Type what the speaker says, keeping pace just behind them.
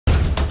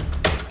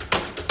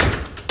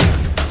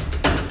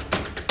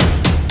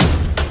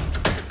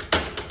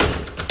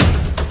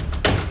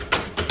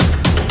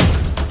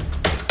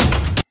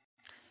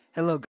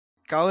Hello,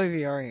 Golly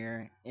VR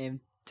here, and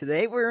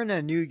today we're in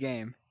a new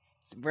game.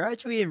 We're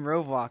actually in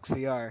Roblox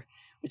VR,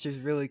 which is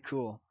really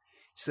cool.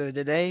 So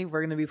today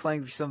we're going to be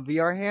playing some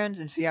VR Hands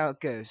and see how it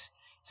goes.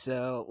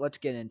 So let's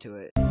get into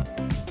it.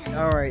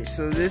 Alright,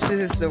 so this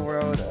is the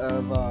world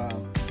of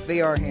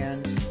VR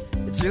Hands.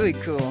 It's really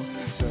cool,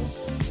 so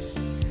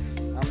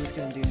I'm just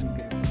going to do some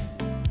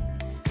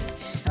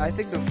gameplay. I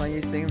think the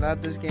funniest thing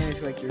about this game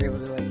is like you're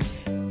able to like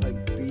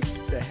beat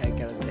the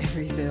heck out of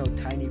every single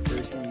tiny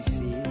person you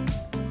see.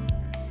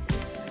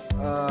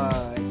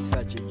 It's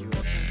such a joy.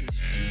 What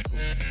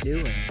are you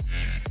doing?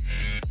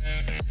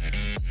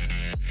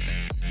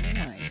 Oh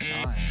my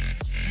god.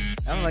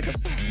 I'm like a... You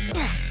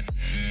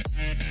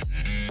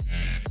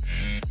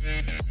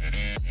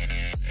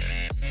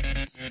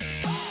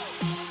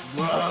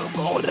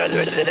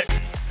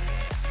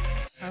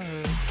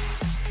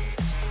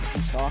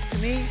talk to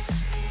me?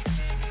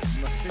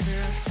 Mustard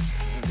here?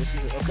 Oh, this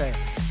is... Okay.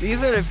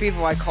 These are the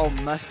people I call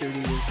mustard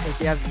eaters because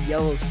they have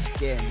yellow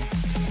skin.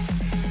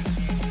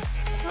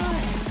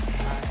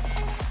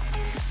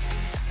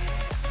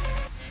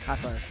 High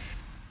five.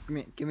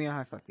 Give me a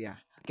high five, yeah.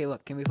 Okay,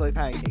 look, can we play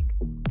patty cake?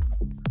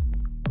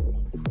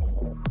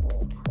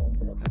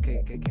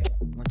 Okay.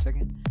 1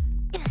 second.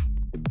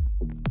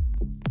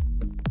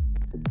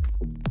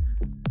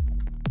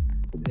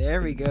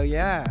 There we go,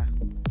 yeah.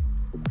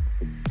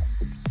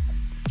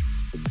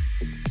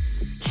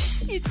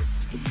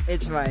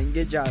 It's fine,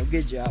 good job.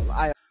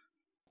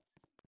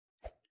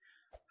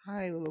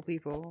 Hi, little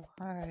people.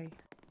 Hi.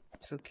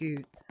 So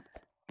cute.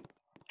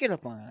 Get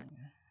up on it.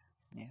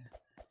 Yeah.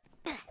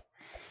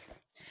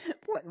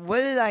 What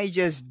did I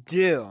just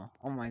do?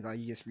 Oh my god,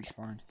 you just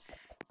respawned.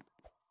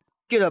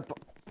 Get up.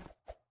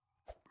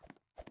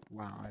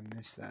 Wow, I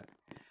missed that.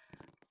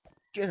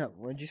 Get up,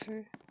 what'd you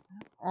say?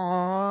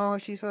 Oh,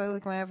 she saw I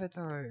look my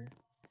avatar.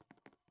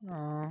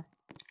 Oh.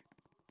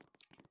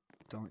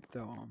 Don't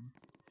throw him.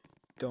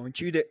 Don't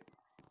shoot it.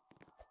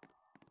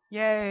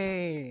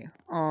 Yay!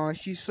 Oh,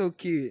 she's so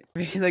cute.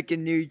 Like a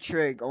new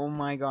trick. Oh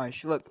my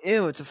gosh. Look,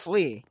 ew, it's a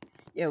flea.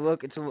 Yeah,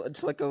 look, it's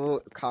like a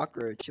little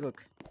cockroach.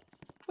 Look.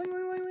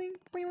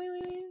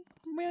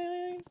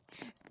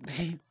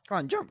 Come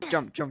on, jump.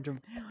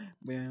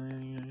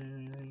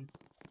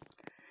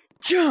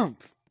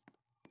 Jump!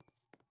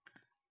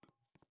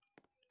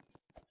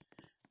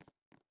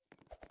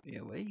 Yeah,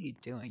 what are you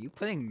doing? You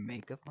putting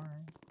makeup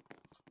on?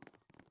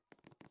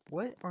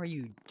 What are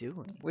you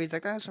doing? Wait,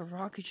 that guy has a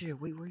rocket ship.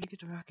 Wait, where'd you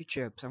get the rocket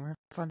chips? I'm gonna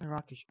find the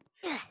rocket ship.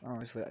 Oh,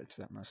 it's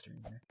that mustard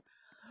in there.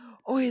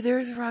 Oh, wait,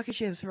 there's the rocket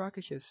ships.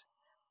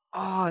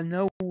 Oh,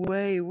 no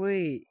way,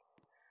 wait.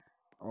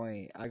 Oh,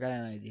 wait, I got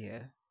an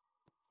idea.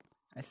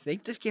 I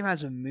think this game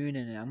has a moon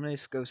in it. I'm gonna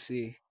just go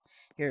see.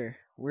 Here,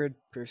 weird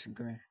person,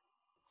 come here.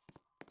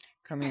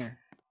 Come here.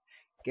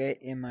 Get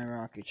in my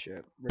rocket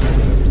ship.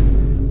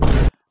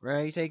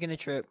 We're taking a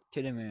trip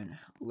to the moon.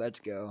 Let's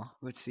go.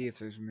 Let's see if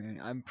there's a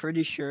moon. I'm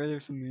pretty sure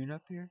there's a moon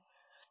up here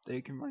that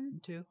you can run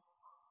into.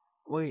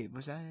 Wait,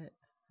 was that it?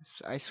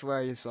 I swear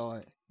I just saw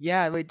it.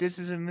 Yeah, wait, this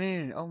is a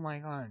moon. Oh my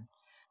god.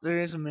 There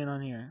is a moon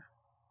on here.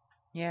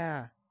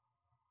 Yeah.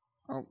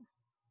 Oh.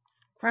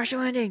 Crash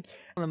landing!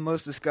 I'm the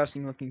most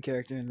disgusting looking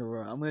character in the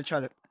world. I'm gonna try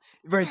to...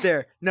 Right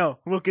there. No,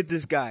 look at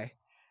this guy.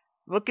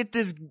 Look at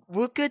this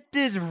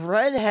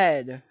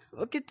redhead.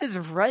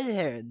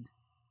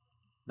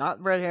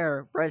 Not red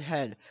hair, red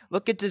head.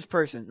 Look at this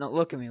person. No,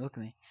 look at me.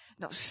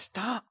 No,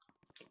 stop.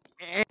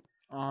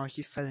 Oh,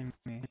 she's fighting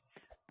me.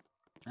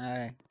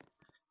 Alright.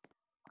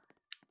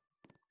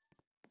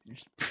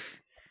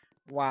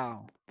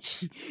 Wow.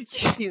 she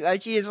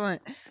just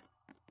went...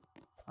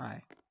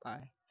 Alright,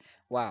 bye.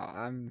 Wow,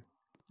 I'm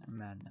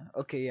mad now.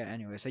 Okay, yeah,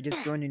 anyways, I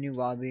just joined a new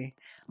lobby.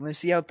 I'm gonna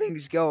see how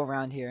things go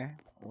around here.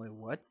 Wait,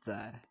 what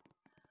the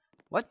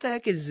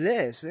heck is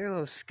this? They're a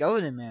little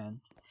skeleton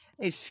man.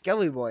 Hey,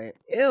 Skelly boy.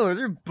 Ew, are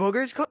there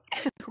boogers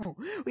Ew,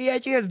 he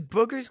actually has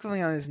boogers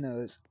coming out of his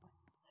nose.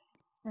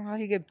 Well, how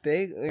do you get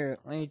big? Here,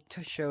 let me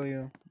show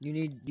you. You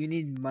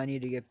need money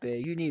to get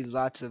big. You need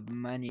lots of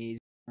money.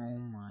 Oh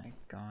my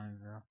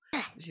god, bro.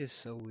 This is just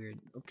so weird.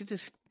 Look at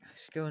this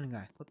skeleton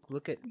guy.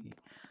 Look at me.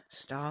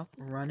 Stop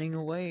running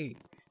away.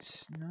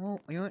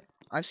 No, you know what?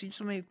 I've seen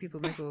so many people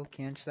make a little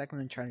can stack. I'm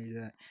gonna try to do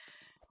that.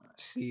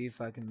 See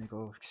if I can make a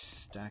little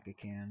stack of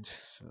cans.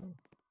 So,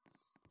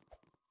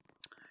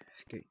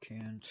 let's get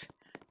cans,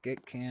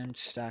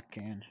 stack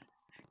can.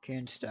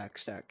 Can, stack,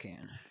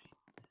 can.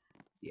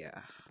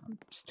 Yeah, I'm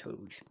just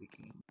totally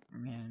speaking.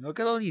 Man, look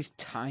at all these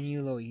tiny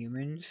little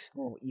humans.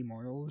 Little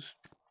immortals.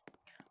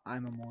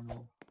 I'm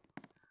immortal.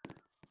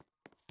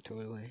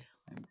 Totally.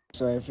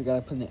 Sorry, I forgot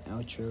to put an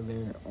outro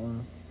there,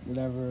 or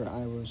whatever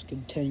I was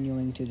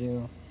continuing to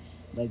do.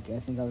 Like,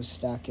 I think I was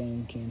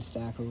stacking, can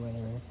stack, or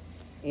whatever.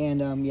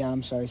 And, yeah,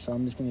 I'm sorry, so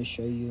I'm just gonna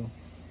show you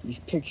these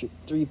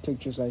 3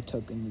 pictures I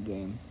took in the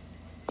game.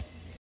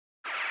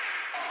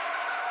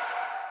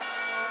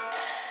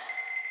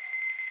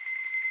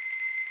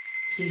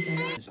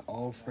 That's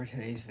all for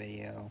today's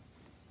video.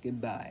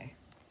 Goodbye.